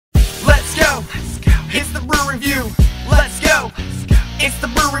It's the Brew Review. Let's go. It's the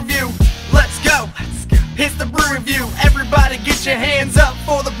Brew Review. Let's go. It's the Brew Review. Everybody get your hands up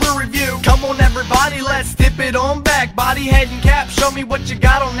for the Brew Review. Come on everybody, let's dip it on back. Body, head, and cap, show me what you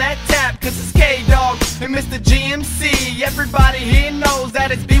got on that tap. Cause it's K-Dog and Mr. GMC. Everybody here knows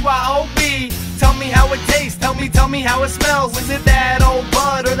that it's BYOB. Tell me how it tastes, tell me how it smells. Is it that old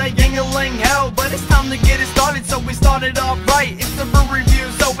bud or that Yingling hell? But it's time to get it started, so we started off right. It's the Brew Review,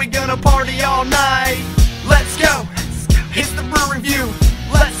 so we gonna party all night. Let's go. It's the Brew Review.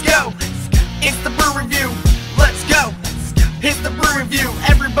 Let's go. It's the Brew Review. Let's go. It's the Brew Review.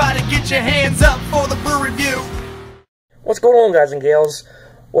 Everybody get your hands up for the Brew Review. What's going on, guys and gals?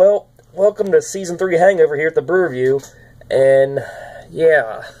 Well, welcome to Season 3 Hangover here at the Brew Review. And,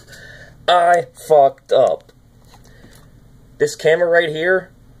 yeah, I fucked up. This camera right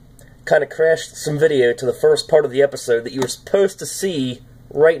here kind of crashed some video to the first part of the episode that you were supposed to see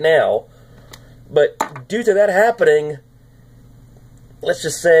right now. But due to that happening, let's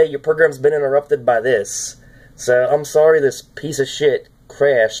just say your program's been interrupted by this. So I'm sorry this piece of shit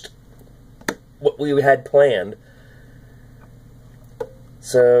crashed what we had planned.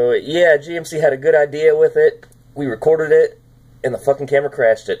 So yeah, GMC had a good idea with it. We recorded it, and the fucking camera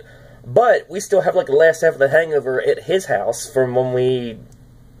crashed it. But we still have like the last half of the Hangover at his house from when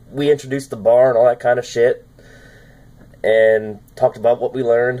we introduced the bar and all that kind of shit, and talked about what we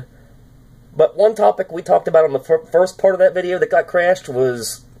learned. But one topic we talked about on the first part of that video that got crashed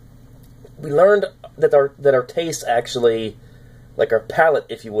was we learned that our taste actually, like our palate,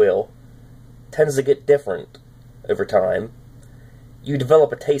 if you will, tends to get different over time. You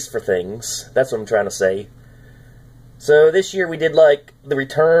develop a taste for things. That's what I'm trying to say. So this year we did like the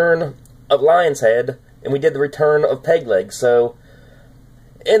return of Lion's Head, and we did the return of Peg Leg. So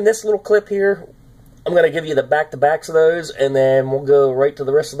in this little clip here, I'm going to give you the back-to-backs of those, and then we'll go right to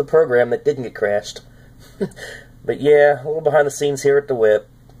the rest of the program that didn't get crashed. But yeah, a little behind the scenes here at the Whip.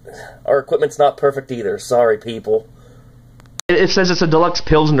 Our equipment's not perfect either. Sorry, people. It says it's a deluxe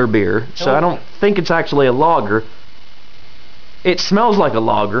Pilsner beer, so I don't think it's actually a lager. It smells like a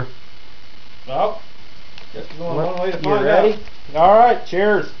lager. Well, guess there's only one way to You find ready? out. Alright,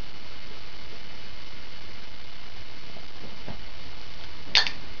 cheers.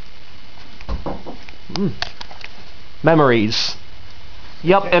 Memories.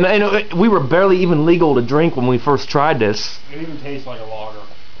 Yep, and we were barely even legal to drink when we first tried this. It even tastes like a lager.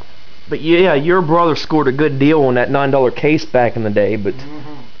 But yeah, your brother scored a good deal on that $9 case back in the day, but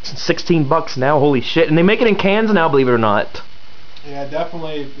it's 16 bucks now, holy shit. And they make it in cans now, believe it or not. Yeah,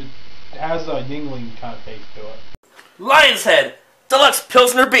 definitely. It has a Yingling kind of taste to it. Lion's Head Deluxe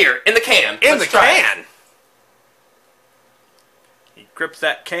Pilsner beer in the can. Let's try it. He grips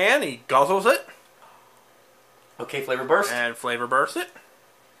that can, he guzzles it. Okay, flavor burst. And flavor bursts it.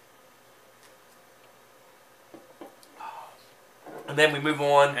 And then we move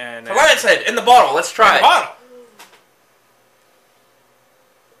on And to Lion's Head in the bottle. Let's try it. Bottle.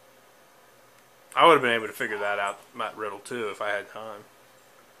 I would have been able to figure that out, that riddle too, if I had time.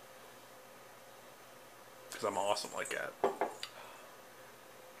 Because I'm awesome like that.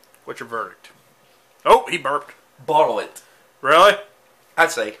 What's your verdict? Oh, he burped. Bottle it. Really?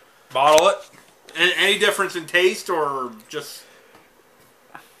 I'd say. Bottle it? Any difference in taste or just...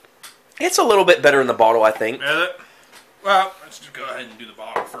 It's a little bit better in the bottle, I think. Is it? Well, let's just go ahead and do the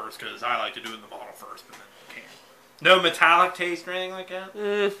bottle first, because I like to do it in the bottle first, and then the can. No metallic taste or anything like that?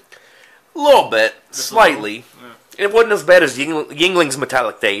 A little bit. Just slightly. Yeah. It wasn't as bad as Yingling's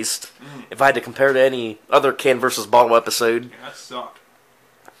metallic taste, if I had to compare to any other can versus bottle episode. Yeah, that sucked.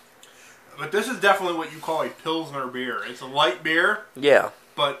 But this is definitely what you call a Pilsner beer. It's a light beer, Yeah.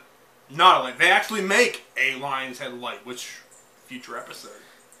 but not a light. They actually make a Lion's Head Light, which, future episode.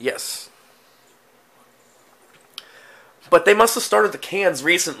 Yes. But they must have started the cans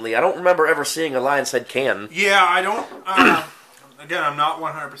recently. I don't remember ever seeing a Lion's Head can. Yeah, I don't... again, I'm not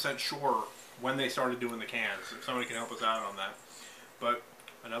 100% sure when they started doing the cans. If somebody can help us out on that. But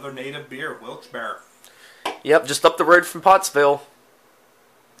another native beer, Wilkes-Barre. Yep, just up the road from Pottsville.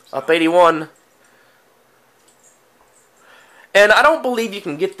 Up 81. And I don't believe you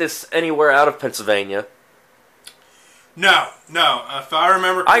can get this anywhere out of Pennsylvania. No. If I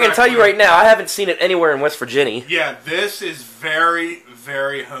remember correctly... I can tell you right now, I haven't seen it anywhere in West Virginia. Yeah, this is very,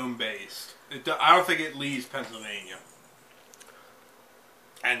 very home-based. I don't think it leaves Pennsylvania.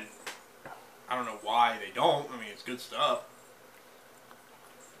 And I don't know why they don't. I mean, it's good stuff.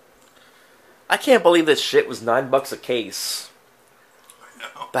 I can't believe this shit was $9 a case. I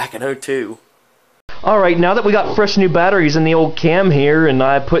know. Back in 02. Alright, now that we got fresh new batteries in the old cam here, and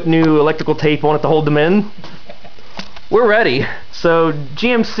I put new electrical tape on it to hold them in, we're ready. So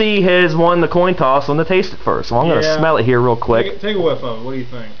GMC has won the coin toss on the taste it first. So I'm gonna smell it here real quick. Take a whiff of it. What do you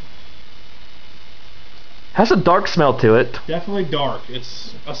think? Has a dark smell to it. Definitely dark.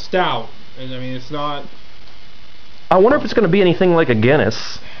 It's a stout, and I mean it's not. I wonder if it's gonna be anything like a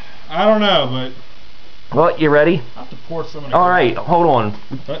Guinness. I don't know, but. Well, you ready? I have to pour some. All right, hold on.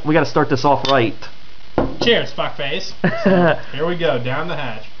 We got to start this off right. Cheers, fuckface. So, here we go, down the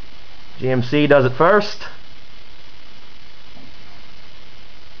hatch. GMC does it first.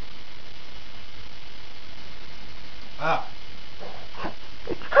 Ah.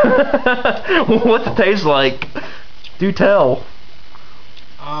 What's it taste like? Do tell.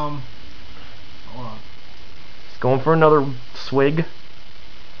 Hold on. It's going for another swig.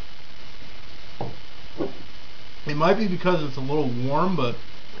 It might be because it's a little warm, but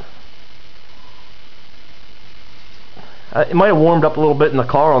It might have warmed up a little bit in the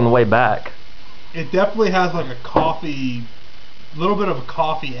car on the way back. it definitely has like a coffee, little bit of a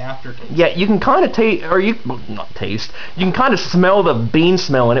coffee aftertaste. Yeah, you can kind of taste, or well, not taste. You can kind of smell the bean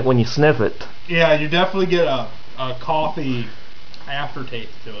smell in it when you sniff it. Yeah, you definitely get a coffee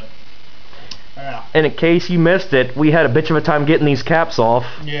aftertaste to it. Yeah. And in case you missed it, we had a bitch of a time getting these caps off.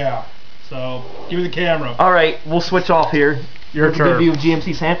 Yeah. So give me the camera. All right, we'll switch off here. Your Here's a good turn. view of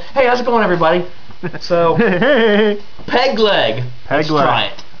GMC's hand. Hey, how's it going, everybody? So, peg leg. Let's leg. try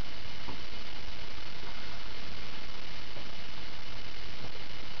it.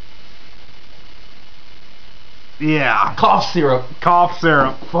 Yeah. Cough syrup. Cough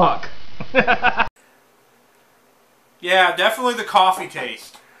syrup. Fuck. Yeah, definitely the coffee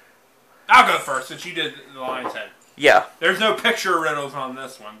taste. I'll go first since you did the lion's head. Yeah. There's no picture riddles on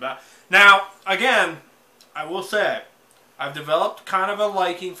this one. But now, again, I will say, I've developed kind of a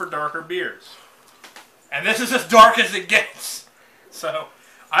liking for darker beers. And this is as dark as it gets. So,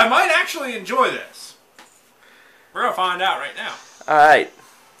 I might actually enjoy this. We're going to find out right now. Alright.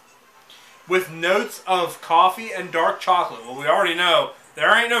 With notes of coffee and dark chocolate. Well, we already know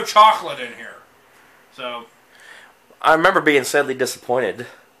there ain't no chocolate in here. So, I remember being sadly disappointed.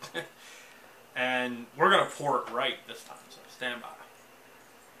 and we're going to pour it right this time. So, stand by.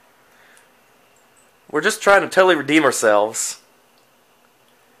 We're just trying to totally redeem ourselves.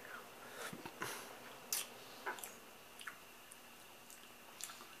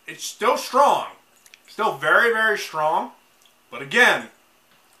 It's still strong. Still very, very strong. But again,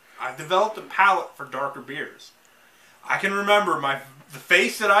 I've developed a palate for darker beers. I can remember the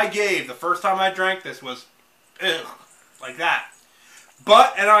face that I gave the first time I drank this was, ugh, like that.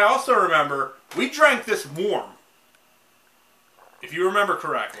 But, and I also remember, we drank this warm. If you remember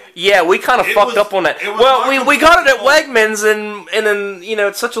correctly. Yeah, we kind of fucked up on that. Well, we got it at cold. Wegmans, and then, you know,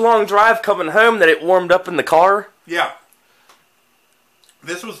 it's such a long drive coming home that it warmed up in the car. Yeah.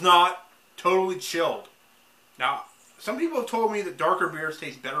 This was not totally chilled. Now, some people have told me that darker beers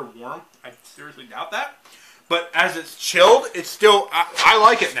taste better warm. I seriously doubt that. But as it's chilled, it's still, I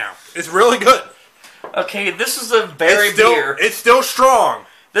like it now. It's really good. Okay, this is the very beer. It's still strong.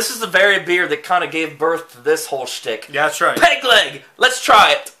 This is the very beer that kind of gave birth to this whole shtick. Yeah, that's right. Peg leg! Let's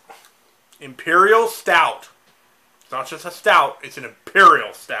try it! Imperial Stout. It's not just a stout, it's an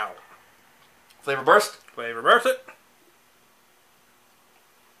Imperial Stout. Flavor burst? Flavor burst it.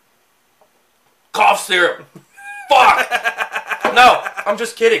 Cough syrup! Fuck! No, I'm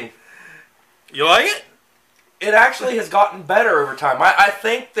just kidding. You like it? It actually has gotten better over time. I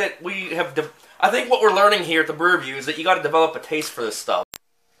think that we have... I think what we're learning here at the Brew Review is that you got to develop a taste for this stuff.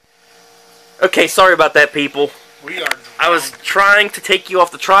 Okay, sorry about that, people. I was trying to take you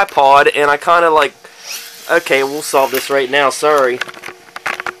off the tripod, and I kind of like... Okay, we'll solve this right now. Sorry.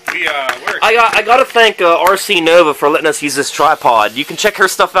 I got to thank RC Nova for letting us use this tripod. You can check her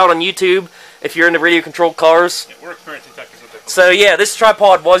stuff out on YouTube if you're into radio-controlled cars. Yeah, we're experiencing technical difficulties. So yeah, this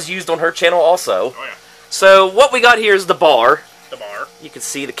tripod was used on her channel also. Oh yeah. So what we got here is the bar. The bar. You can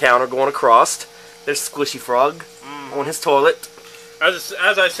see the counter going across. There's Squishy Frog on his toilet. As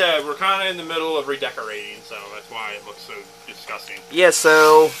I said, we're kind of in the middle of redecorating, so that's why it looks so disgusting. Yeah,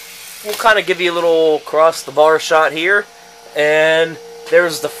 so we'll kind of give you a little cross the bar shot here. And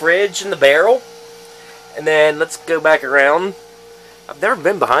there's the fridge and the barrel. And then let's go back around. I've never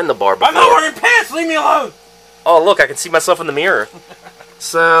been behind the bar before. I'm not wearing pants! Leave me alone! Oh, look, I can see myself in the mirror.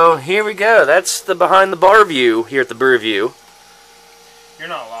 So, here we go. That's the behind the bar view here at the Brew Review. You're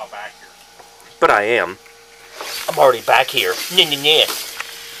not allowed back here. But I am. I'm already back here. Nyeh.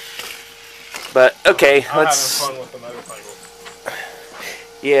 But, okay, I'm let's... having fun with the motorcycle.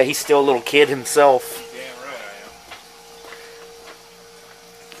 Yeah, he's still a little kid himself. Yeah, right, I am.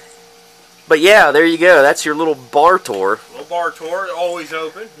 But yeah, there you go. That's your little bar tour. Little bar tour, always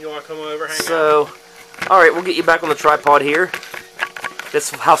open. You want to come over, hang out? So, alright, we'll get you back on the tripod here. That's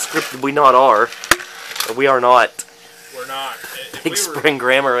how scripted we not are. Or we are not. We're not. If Big we were, spring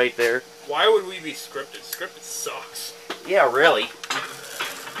grammar right there. why would we be scripted? Scripted sucks. Yeah, really.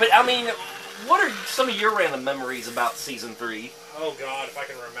 But, I mean, what are some of your random memories about Season 3? Oh God, if I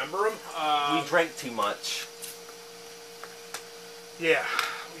can remember them. We drank too much. Yeah,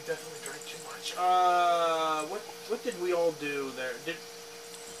 we definitely drank too much. What did we all do there?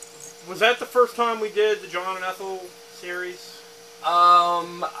 Was that the first time we did the John and Ethel series?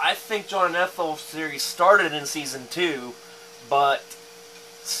 I think John and Ethel series started in Season 2, but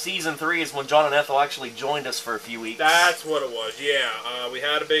Season 3 is when John and Ethel actually joined us for a few weeks. That's what it was, yeah. We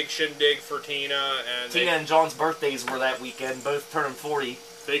had a big shindig for Tina, and Tina and John's birthdays were that weekend, both turning 40.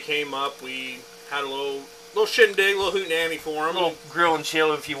 they came up. We had a little shindig, little hootenanny for A them. little grill and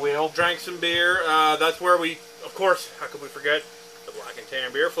chill, if you will. Drank some beer. That's where we, of course, how could we forget the Black and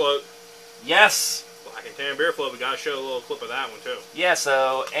Tan beer float? Yes! Black and Tan beer float. We gotta show a little clip of that one too. Yeah,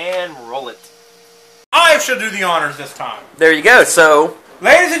 so, and roll it. I shall do the honors this time. There you go, so...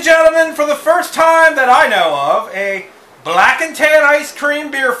 Ladies and gentlemen, for the first time that I know of, a Black and Tan ice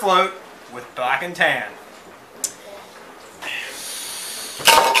cream beer float with Black and Tan.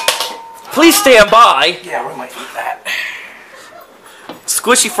 Please stand by. Yeah, we might eat that.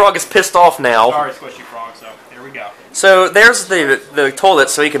 Squishy Frog is pissed off now. Sorry, Squishy Frog, so here we go. So, there's the toilet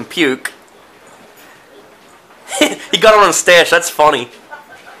so he can puke. He got it on a stash, that's funny.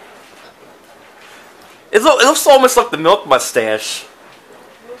 It looks almost like the milk mustache.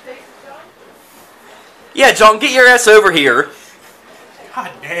 Yeah, John, get your ass over here.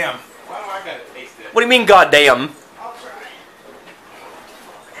 God damn. Why do I gotta taste it? What do you mean, goddamn? I'll try.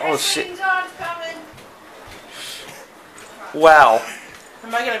 Oh, shit. John's coming. Wow.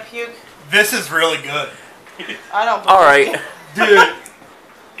 Am I gonna puke? This is really good. I don't. Alright. Dude,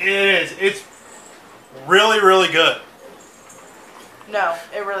 it is. It's really, really good. No,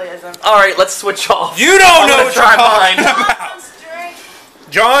 it really isn't. Alright, let's switch off. You don't I'm know gonna what try you're talking mine. about.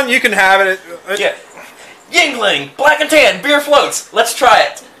 John, you can have it. Yeah. Yingling, Black and Tan, beer floats. Let's try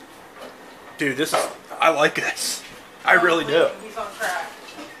it. Dude, this is. I like this. I really do. He's on track.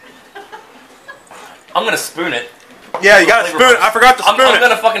 I'm gonna spoon it. Yeah, you gotta spoon it. I forgot to spoon I'm it.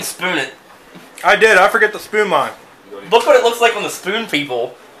 gonna fucking spoon it. I did. I forget to spoon mine. Look what it looks like on the spoon,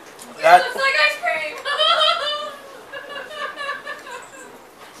 people. It looks like ice cream.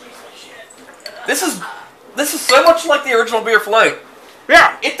 This is so much like the original beer float.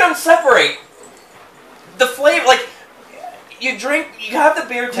 Yeah. It don't separate. The flavor, like, you have the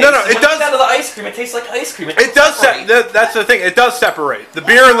beer taste. No, and it when you does. get down to the ice cream, it tastes like ice cream. It does. That's the thing. It does separate the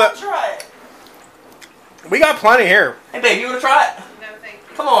beer and the. Try it. We got plenty here. Hey, babe, you wanna try it? No, thank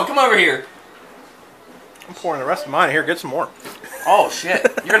you. Come over here. I'm pouring the rest of mine here. Get some more. Oh shit,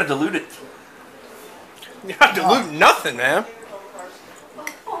 you're gonna dilute it. You're not diluting nothing, man.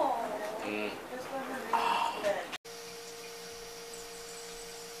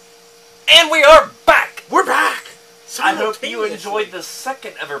 And we are back. We're back. I hope you enjoyed the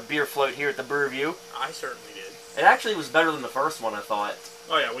second ever beer float here at the Brew Review. I certainly did. It actually was better than the first one, I thought.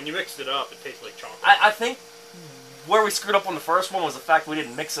 Oh yeah, when you mixed it up, it tastes like chocolate. I think where we screwed up on the first one was the fact we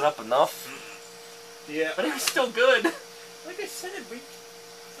didn't mix it up enough. Yeah. But it was still good. Like I said,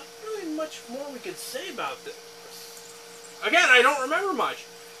 not really much more we could say about this. Again, I don't remember much.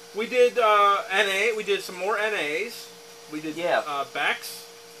 We did NA. We did some more NAs. We did Beck's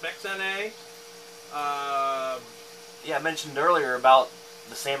NA. Yeah, I mentioned earlier about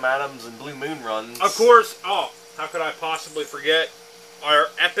the Sam Adams and Blue Moon runs. Of course. Oh, how could I possibly forget our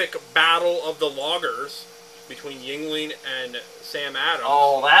epic battle of the loggers between Yingling and Sam Adams?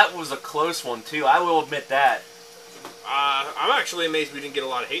 Oh, that was a close one too. I will admit that. I'm actually amazed we didn't get a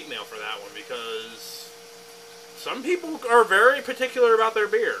lot of hate mail for that one because some people are very particular about their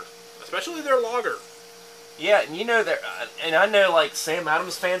beer, especially their lager. Yeah, and you know and I know like Sam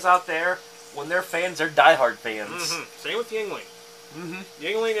Adams fans out there. When they're fans, they're diehard fans. Mm-hmm. Same with Yingling. Mm-hmm.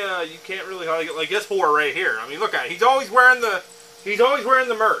 Yingling, you can't really like this whore right here. I mean, look at it. He's always wearing the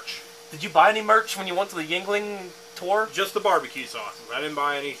merch. Did you buy any merch when you went to the Yingling tour? Just the barbecue sauces. I didn't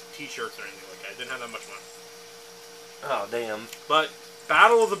buy any T-shirts or anything like that. I didn't have that much money. Oh damn! But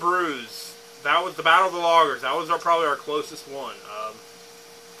Battle of the Brews. That was the Battle of the Loggers. That was probably our closest one.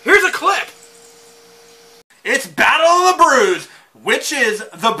 Here's a clip. It's Battle of the Brews. Which is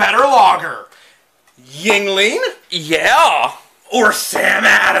the better lager? Yingling? Yeah! Or Sam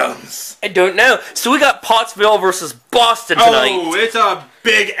Adams? I don't know. So we got Pottsville versus Boston tonight. Oh, it's a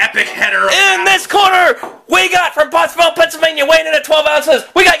big epic header. In this corner, we got from Pottsville, Pennsylvania, weighing in at 12 ounces,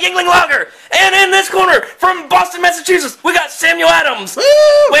 we got Yingling Lager. And in this corner, from Boston, Massachusetts, we got Samuel Adams,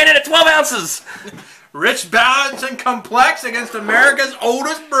 weighing in at 12 ounces. Rich, balanced, and complex against America's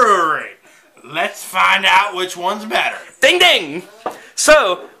oldest brewery. Let's find out which one's better. Ding ding!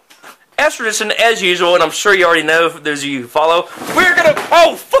 So, as tradition, as usual, and I'm sure you already know, for those of you who follow, we're gonna...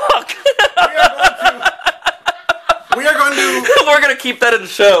 Oh, fuck! We're gonna keep that in the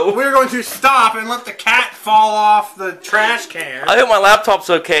show. We're going to stop and let the cat fall off the trash can. I hope my laptop's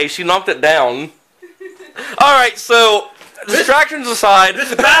okay. She knocked it down. Alright, so, distractions aside...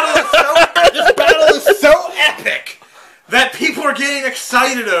 This battle is so epic that people are getting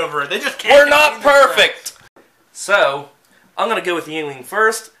excited over it. They just can't... We're not perfect! So, I'm gonna go with Yingling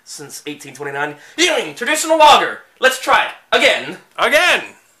first, since 1829. Yingling, traditional lager. Let's try it. Again.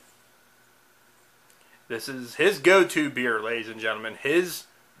 This is his go-to beer, ladies and gentlemen. His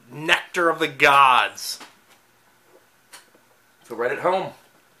nectar of the gods. Feel right at home.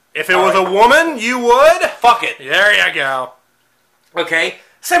 If it was a woman, you would? Fuck it. There you go. Okay.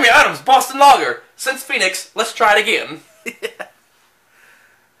 Sammy Adams, Boston Lager. Since Phoenix, let's try it again.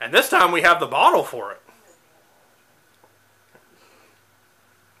 And this time we have the bottle for it.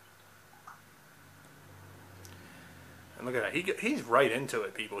 And look at that. He's right into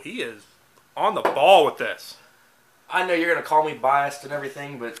it, people. He is on the ball with this. I know you're going to call me biased and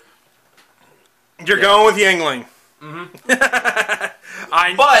everything, but... You're going with Yingling.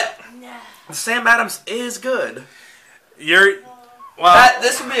 But Sam Adams is good. Well,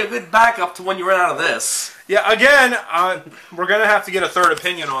 This would be a good backup to when you run out of this. Yeah, again, we're going to have to get a third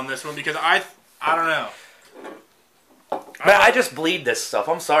opinion on this one because I don't know. Man, I just bleed this stuff.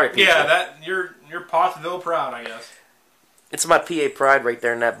 I'm sorry, people. Yeah, you're Pottsville proud, I guess. It's my PA pride right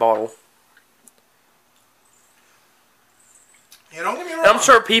there in that bottle. Yeah, don't get me wrong. And I'm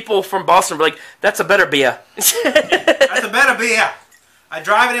sure people from Boston will be like, that's a better beer. That's a better beer. I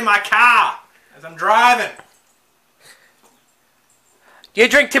drive it in my car as I'm driving. You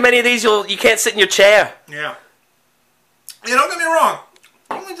drink too many of these, you can't sit in your chair. Yeah. Yeah, don't get me wrong.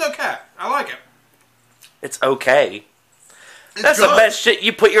 Yingling's okay. I like it. It's okay. That's good. the best shit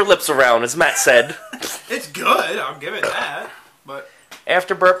you put your lips around, as Matt said. It's good. I'll give it that. But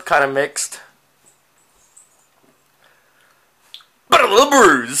After burp, kind of mixed. But a little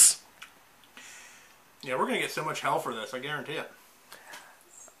bruise. yeah, we're going to get so much hell for this. I guarantee it.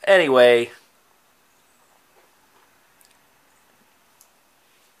 Anyway.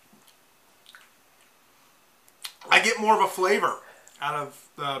 I get more of a flavor out of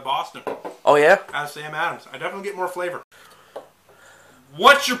Boston. Oh, yeah? Out of Sam Adams. I definitely get more flavor.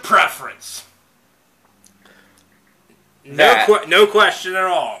 What's your preference? No question at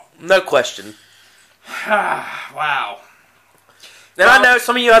all. No question. Wow. And I know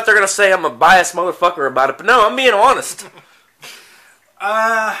some of you out there are going to say I'm a biased motherfucker about it, but no, I'm being honest.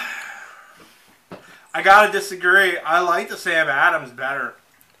 I gotta disagree. I like the Sam Adams better.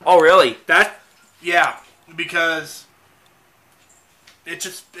 Oh, really? Yeah, because it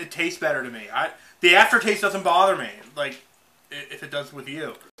tastes better to me. The aftertaste doesn't bother me, like if it does with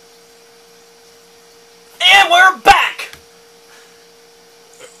you. And we're back!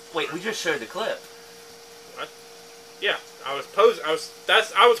 Wait, we just showed the clip. What? Yeah, I was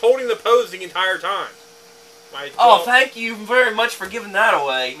holding the pose the entire time. Oh, thank you very much for giving that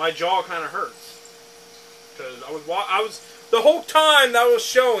away. My jaw kind of hurts because I was the whole time that was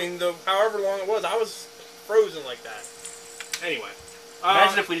showing however long it was, I was frozen like that. Anyway,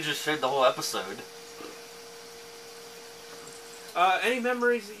 Imagine if we just showed the whole episode. any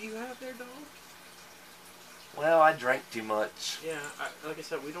memories that you have there, dog? Well, I drank too much. Yeah, like I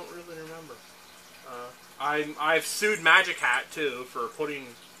said, we don't really remember. I've sued Magic Hat too for putting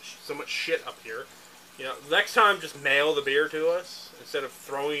so much shit up here. You know, next time just mail the beer to us instead of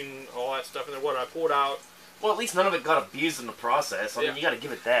throwing all that stuff in there. What I pulled out. Well, at least none of it got abused in the process. I mean, you got to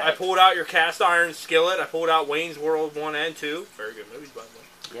give it that. I pulled out your cast iron skillet. I pulled out Wayne's World 1 and 2. Very good movies, by the way.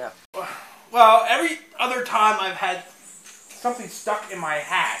 Yeah. Well, every other time I've had something stuck in my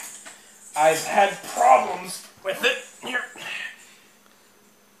hat, I've had problems with it. Here.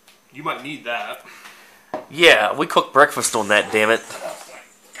 You might need that. Yeah, we cooked breakfast on that, damn it.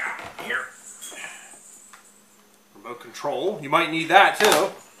 Here. Remote control. You might need that,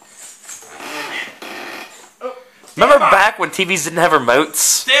 too. Remember back when TVs didn't have remotes?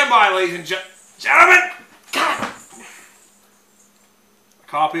 Stand by, ladies and gentlemen. God. A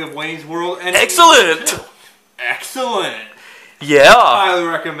copy of Wayne's World and Excellent! Excellent. Yeah. Highly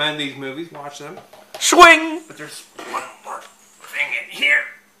recommend these movies. Watch them. Swing! But there's one more thing in here.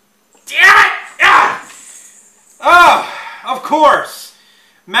 Damn it! Ah! Oh, of course.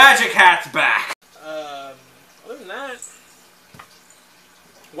 Magic Hat's back. Other than that,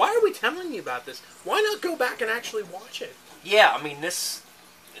 why are we telling you about this? Why not go back and actually watch it? Yeah, I mean, this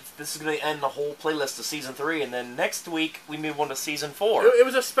this is going to end the whole playlist of Season 3, and then next week we move on to Season 4. It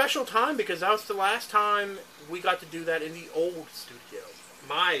was a special time because that was the last time we got to do that in the old studio.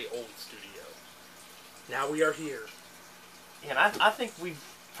 My old studio. Now we are here. And I think we've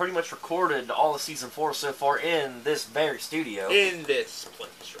pretty much recorded all of Season 4 so far in this very studio. In this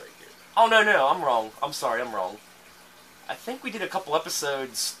place right here. Oh, no, I'm wrong. I'm sorry, I'm wrong. I think we did a couple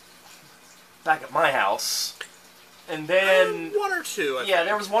episodes back at my house. And then... one or two, I think.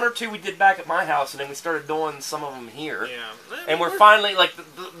 there was one or two we did back at my house, and then we started doing some of them here. Yeah. And we're finally, like,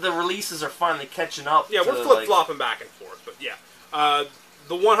 the releases are finally catching up. Yeah, we're flip-flopping back and forth, but yeah.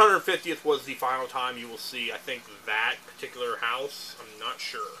 The 150th was the final time you will see, I think, that particular house. I'm not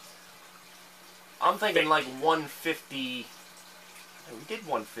sure. I'm thinking, like, 150... We did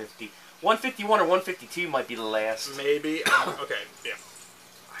 150. 151 or 152 might be the last. Maybe. Okay, yeah.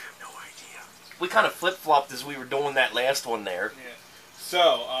 I have no idea. We kind of flip-flopped as we were doing that last one there. Yeah.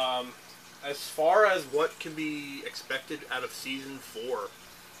 So, as far as what can be expected out of Season 4,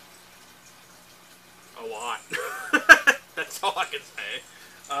 a lot. That's all I can say.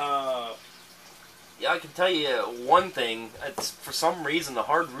 Yeah, I can tell you one thing. It's, for some reason, the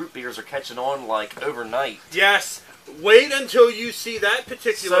hard root beers are catching on, like, overnight. Yes. Wait until you see that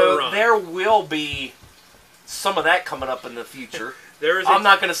particular run. So there will be some of that coming up in the future. I'm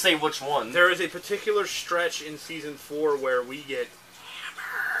not going to say which one. There is a particular stretch in Season 4 where we get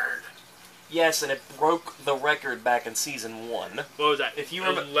hammered. Yes, and it broke the record back in Season 1. What was that? If you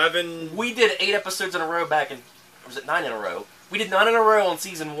remember, 11... We did 8 episodes in a row back in... Or was it 9 in a row? We did 9 in a row on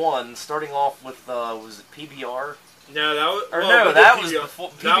Season 1, starting off with, was it PBR? No, that was... Or no, that was before...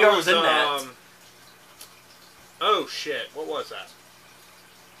 PBR was in that. Oh, shit. What was that?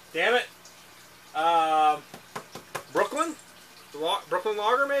 Damn it. Brooklyn? Brooklyn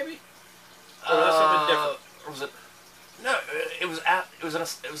Lager, maybe? Or was that something different? Or was it... No, it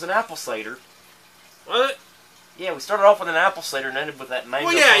was an apple cider. Was it? Yeah, we started off with an apple cider and ended with that mango.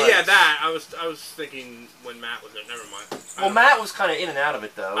 Well, yeah, punch. yeah, that. I was thinking when Matt was there. Never mind. Well, Matt was kind of in and out of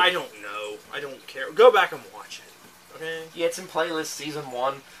it, though. I don't know. I don't care. Go back and watch it. Okay? Yeah, it's in playlist Season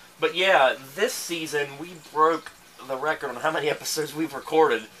 1. But yeah, this season we broke the record on how many episodes we've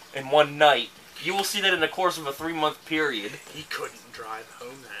recorded in one night. You will see that in the course of a 3-month period. He couldn't drive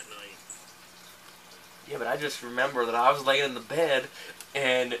home that night. Yeah, but I just remember that I was laying in the bed,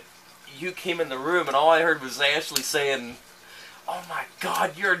 and you came in the room, and all I heard was Ashley saying, "Oh my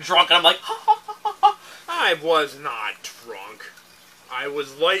God, you're drunk." And I'm like, ha ha ha ha ha. I was not drunk. I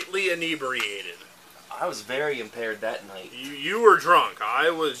was lightly inebriated. I was very impaired that night. You were drunk. I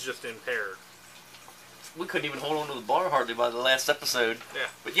was just impaired. We couldn't even hold on to the bar hardly by the last episode. Yeah.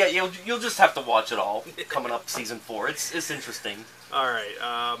 But yeah, you'll just have to watch it all coming up Season 4. It's interesting. All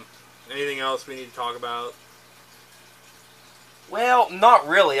right. Anything else we need to talk about? Well, not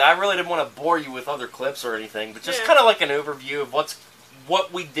really. I really didn't want to bore you with other clips or anything, but just kind of like an overview of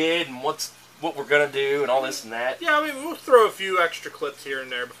what we did and what we're gonna do and all this and that. Yeah, I mean, we'll throw a few extra clips here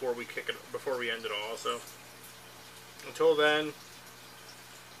and there before we end it all. So until then,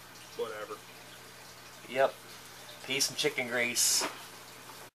 whatever. Yep. Peace and chicken grease.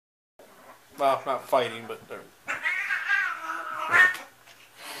 Well, not fighting, but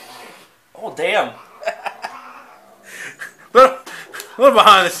Oh damn! A little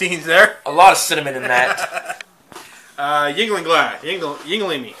behind the scenes there. A lot of cinnamon in that. Yingling glass.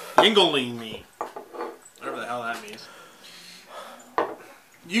 Yingling me. Whatever the hell that means.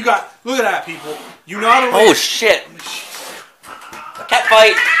 Look at that, people. You not only... Oh shit! Cat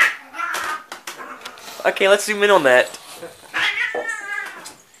fight! Okay, let's zoom in on that.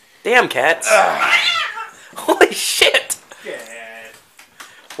 Damn cats. Holy shit! Yeah.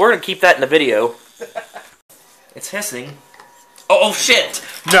 We're gonna keep that in the video. It's hissing. Oh shit!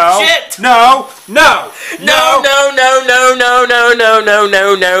 No. Shit! No. No! No! No! No! No! No! No! No! No!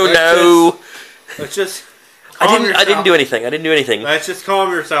 No! No! No! Let's just. I didn't do anything. Let's just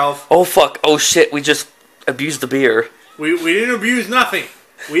calm yourself. Oh fuck! Oh shit! We just abused the beer. We didn't abuse nothing.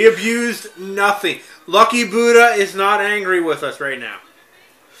 We abused nothing. Lucky Buddha is not angry with us right now.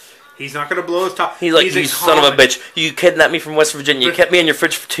 He's not going to blow his top. He's like, you son of a bitch. You kidnapped me from West Virginia. You kept me in your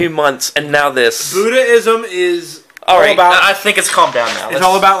fridge for 2 months, and now this. Buddhism is all right. I think it's calmed down now. It's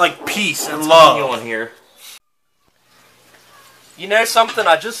all about like peace and love. Continue on here. You know something?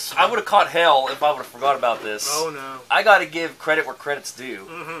 I would have caught hell if I would have forgot about this. Oh no! I got to give credit where credit's due.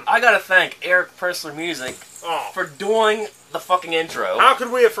 Mm-hmm. I got to thank Eric Pressler Music for doing the fucking intro. How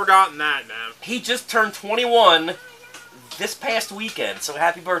could we have forgotten that, man? He just turned 21 this past weekend, so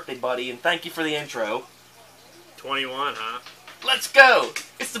happy birthday, buddy, and thank you for the intro. 21, huh? Let's go!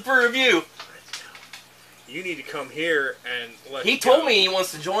 It's the Brew Review! You need to come here and let's He go. told me he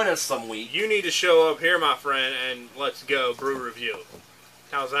wants to join us some week. You need to show up here, my friend, and let's go brew review.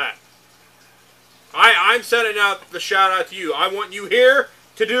 How's that? I'm sending out the shout out to you. I want you here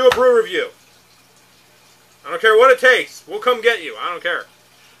to do a brew review. I don't care what it takes. We'll come get you. I don't care.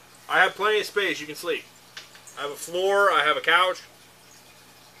 I have plenty of space. You can sleep. I have a floor. I have a couch.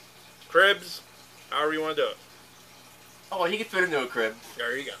 Cribs. However you want to do it. Oh, he could fit into a crib.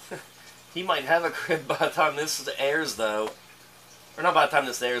 There you go. He might have a crib by the time this airs, though. Or not by the time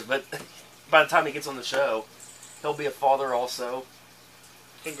this airs, but by the time he gets on the show. He'll be a father also.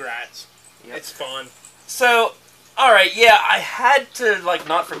 Congrats. Yep. It's fun. So, alright, yeah, I had to, like,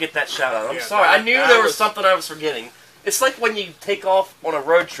 not forget that shout-out. I'm Yeah, sorry. that- I knew that there was was- something I was forgetting. It's like when you take off on a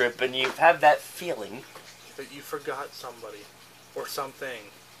road trip and you have that feeling. That you forgot somebody. Or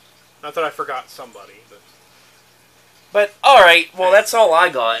something. Not that I forgot somebody, but... But, alright, well, that's all I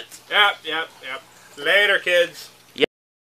got. Yep. Later, kids.